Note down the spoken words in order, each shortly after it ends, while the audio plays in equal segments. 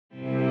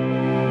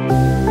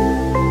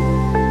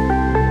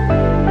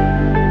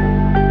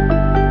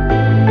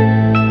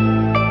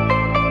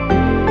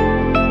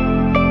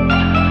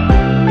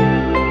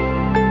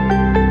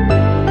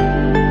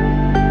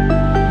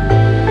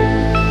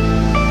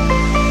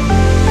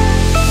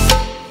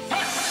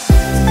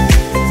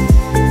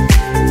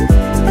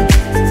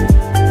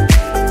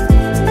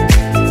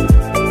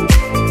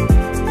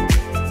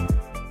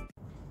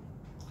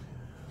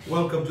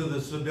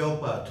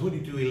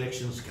22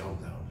 elections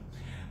countdown.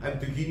 I'm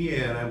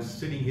Tikoilomaloma and I'm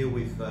sitting here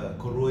with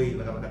Koroi,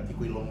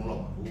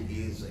 Tikoilomaloma, who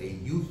is a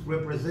youth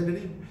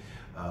representative,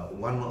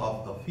 one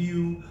of a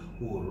few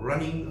who are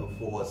running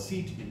for a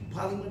seat in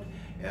Parliament,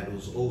 and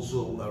who's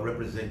also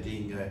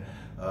representing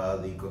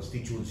the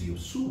constituency of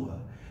Suva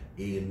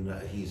in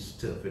his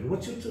turf. And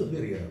what's your turf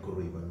area,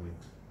 Koroi, by the way?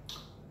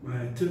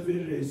 My turf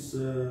area is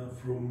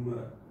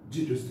from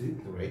Jito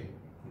State, right?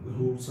 The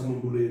whole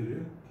Samambula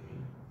area,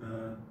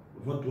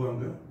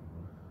 Vatwanga,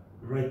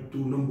 right to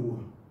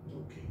Nambua.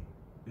 Okay.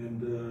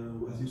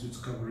 And I think it's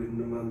covering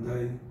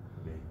Namandai,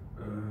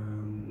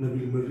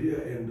 Nabil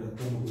Maria, and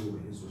Tamago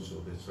as well.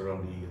 So that's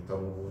around the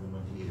Tamago and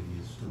Mandi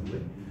areas too,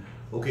 right?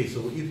 Okay,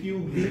 so if you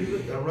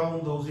live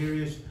around those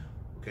areas,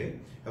 okay,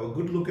 have a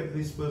good look at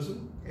this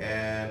person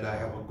and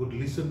have a good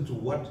listen to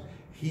what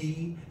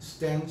he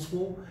stands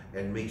for,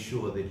 and make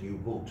sure that you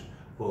vote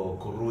for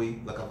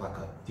Koroi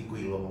Lakavaka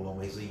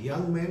Tikoilomaloma. He's a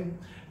young man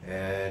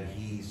and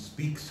he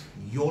speaks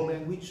your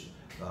language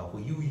for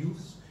you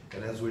youths.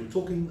 And as we're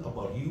talking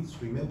about youths,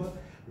 remember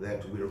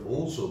that we're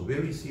also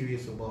very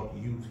serious about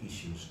youth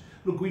issues.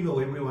 Look, we know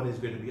everyone is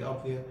going to be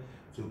out there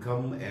to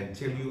come and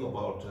tell you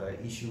about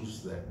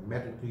issues that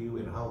matter to you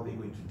and how they're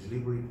going to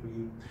deliver it for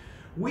you.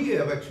 We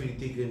have actually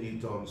taken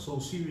it on so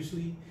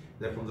seriously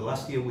that from the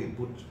last year we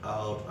put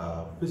out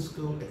a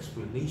fiscal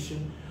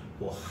explanation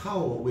for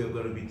how we're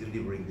going to be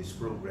delivering these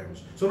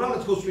programs. So now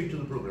let's go straight to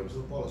the programs,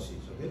 the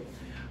policies, okay?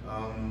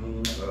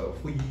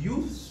 For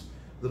youths,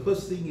 the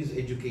first thing is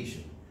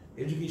education.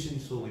 Education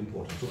is so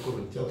important. So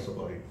Koroi, tell us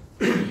about it.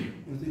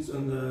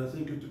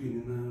 Thank you,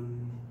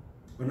 Tikoilomaloma.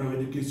 On our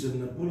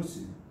education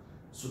policy,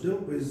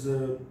 SODELPA is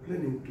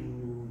planning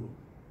to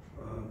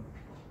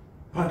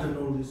pardon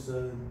all these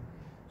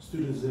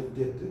students that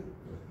debt.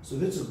 So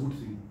that's a good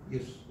thing.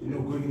 Yes. You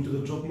know, going into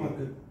the job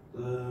market,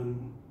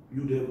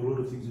 you'd have a lot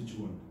of things that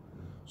you want.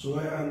 So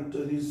why aren't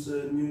these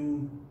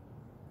new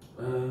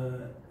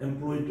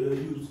employed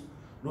youths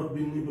not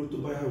being able to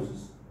buy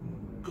houses?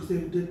 Because they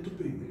have debt to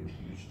pay.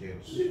 Huge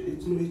debts.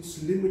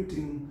 It's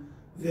limiting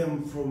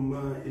them from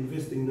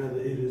investing in other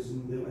areas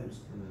in their lives.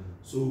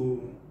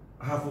 So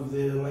half of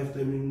their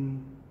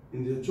lifetime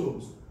in their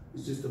jobs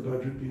is just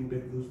about repaying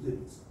back those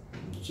debts.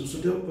 So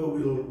SODELPA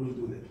will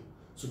do that.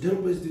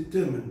 SODELPA is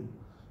determined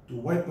to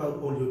wipe out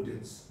all your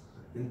debts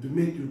and to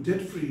make you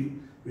debt-free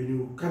when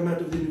you come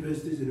out of the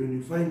universities and when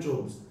you find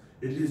jobs.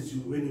 At least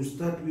when you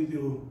start with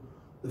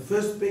the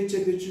first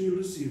paycheck that you will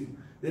receive,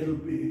 that will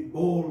be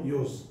all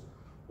yours,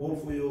 all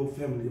for your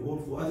family, all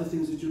for other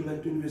things that you'd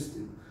like to invest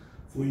in.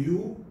 For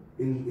you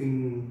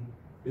in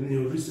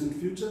your recent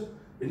future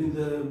and in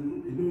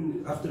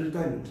the after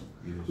retirement.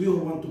 Yes. We all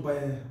want to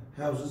buy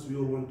houses, we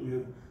all want to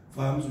have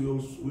farms, we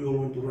all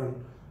want to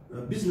run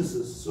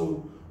businesses.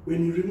 So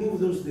when you remove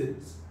those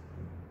debts,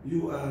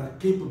 you are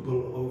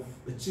capable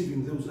of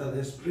achieving those other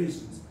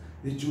aspirations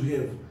that you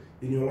have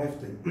in your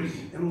lifetime.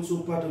 And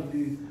also part of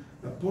the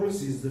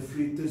policy is the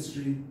free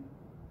tertiary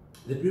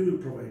that we will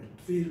provide,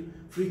 free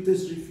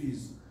tertiary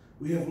fees.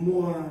 We have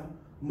more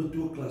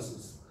mature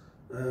classes.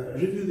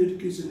 Review the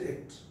Education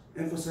Act,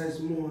 emphasize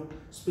more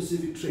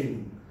specific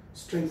training,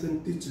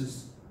 strengthen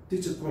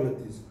teacher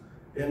qualities,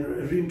 and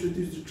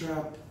reintroduce the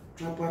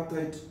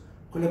tripartite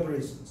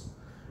collaborations.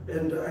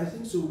 And I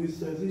think so with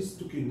this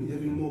Tikoilomaloma,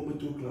 having more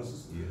mature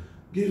classes,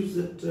 gives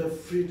that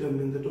freedom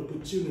and that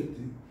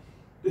opportunity,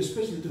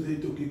 especially to the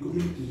Itoki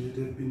community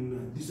that have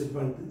been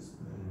disadvantaged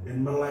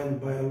and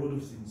maligned by a lot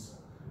of things.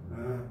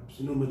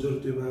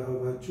 Majority of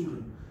our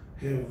children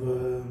have,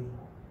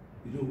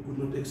 could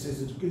not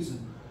access education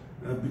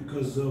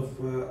because of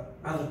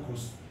other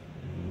costs,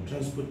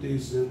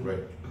 transportation,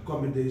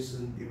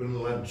 accommodation,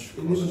 even lunch.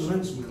 And even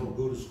lunch. We can't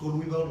go to school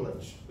without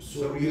lunch.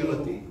 So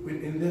reality.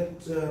 In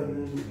that,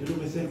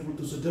 we're thankful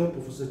to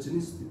SODELPA for such an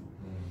initiative.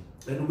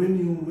 And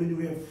when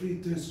you have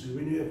free tertiary,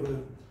 when you have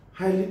a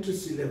high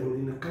literacy level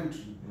in a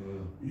country,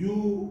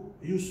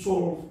 you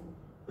solve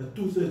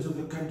 2/3 of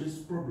the country's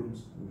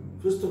problems.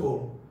 First of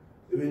all,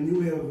 when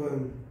you have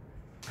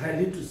high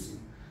literacy,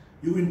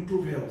 you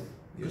improve health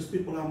because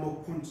people are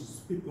more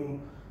conscious. People,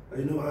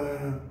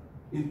 are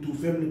into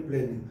family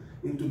planning,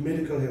 into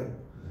medical help.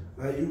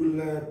 You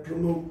will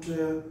promote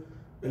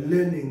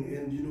learning,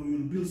 and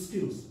you'll build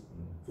skills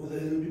for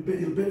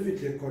it'll benefit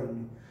the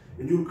economy,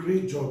 and you'll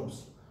create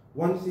jobs.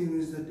 One thing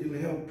is that it'll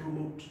help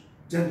promote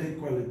gender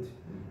equality.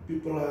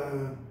 People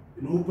are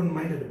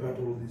open-minded about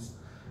all this.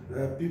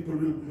 People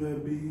will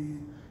be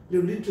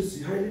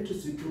literacy. High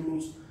literacy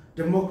promotes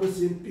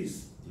democracy and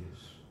peace. Yes.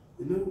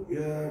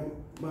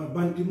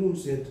 Ban Ki-moon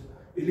said,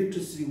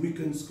 illiteracy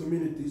weakens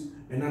communities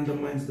and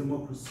undermines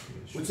democracy.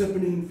 Yes. What's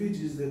happening in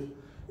Fiji is that,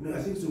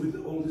 I think so with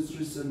all these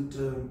recent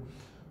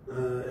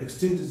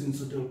exchanges in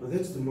SODELPA,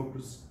 that's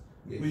democracy.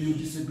 Yes. Where you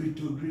disagree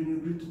to agree and you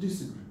agree to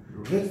disagree.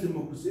 Right. That's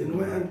democracy. And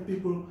why aren't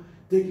people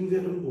taking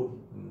that on board?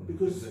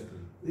 Because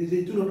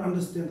they do not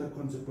understand the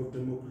concept of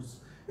democracy.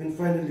 And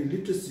finally,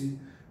 literacy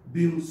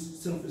builds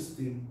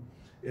self-esteem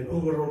and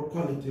overall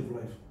quality of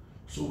life.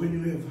 So when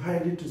you have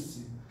high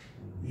literacy,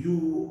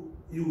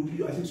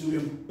 I think so we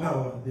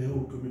empower the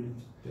whole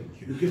community.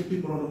 Thank you. You get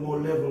people on a more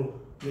level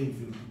playing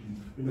field.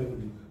 Remember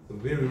that. The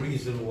very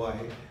reason why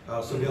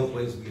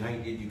SODELPA is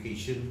behind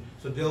education.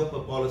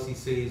 SODELPA policy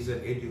says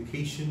that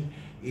education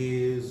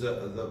is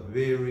the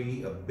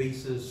very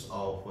basis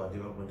of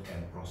development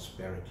and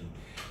prosperity.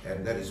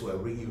 And that is why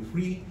bringing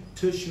free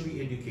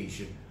tertiary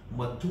education.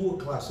 Mature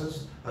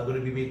classes are going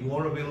to be made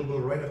more available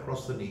right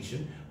across the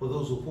nation for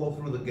those who fall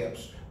through the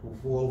gaps,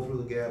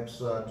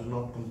 do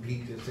not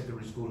complete their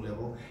secondary school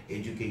level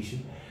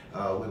education.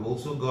 We've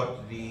also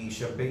got the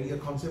Champagne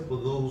concept for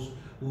those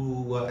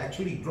who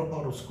actually drop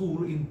out of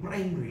school in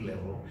primary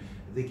level.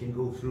 They can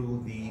go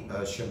through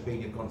the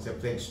Champagne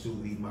concept thanks to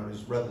the Maris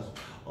brothers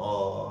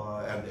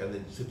and an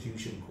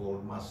institution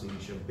called Marseille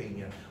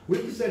Champagne.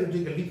 We decided to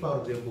take a leaf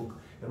out of their book,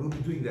 and we'll be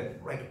doing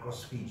that right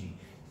across Fiji.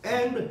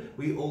 And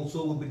we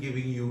also will be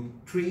giving you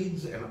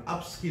trades and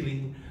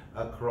upskilling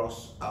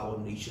across our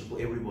nation for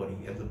everybody.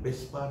 And the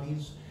best part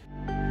is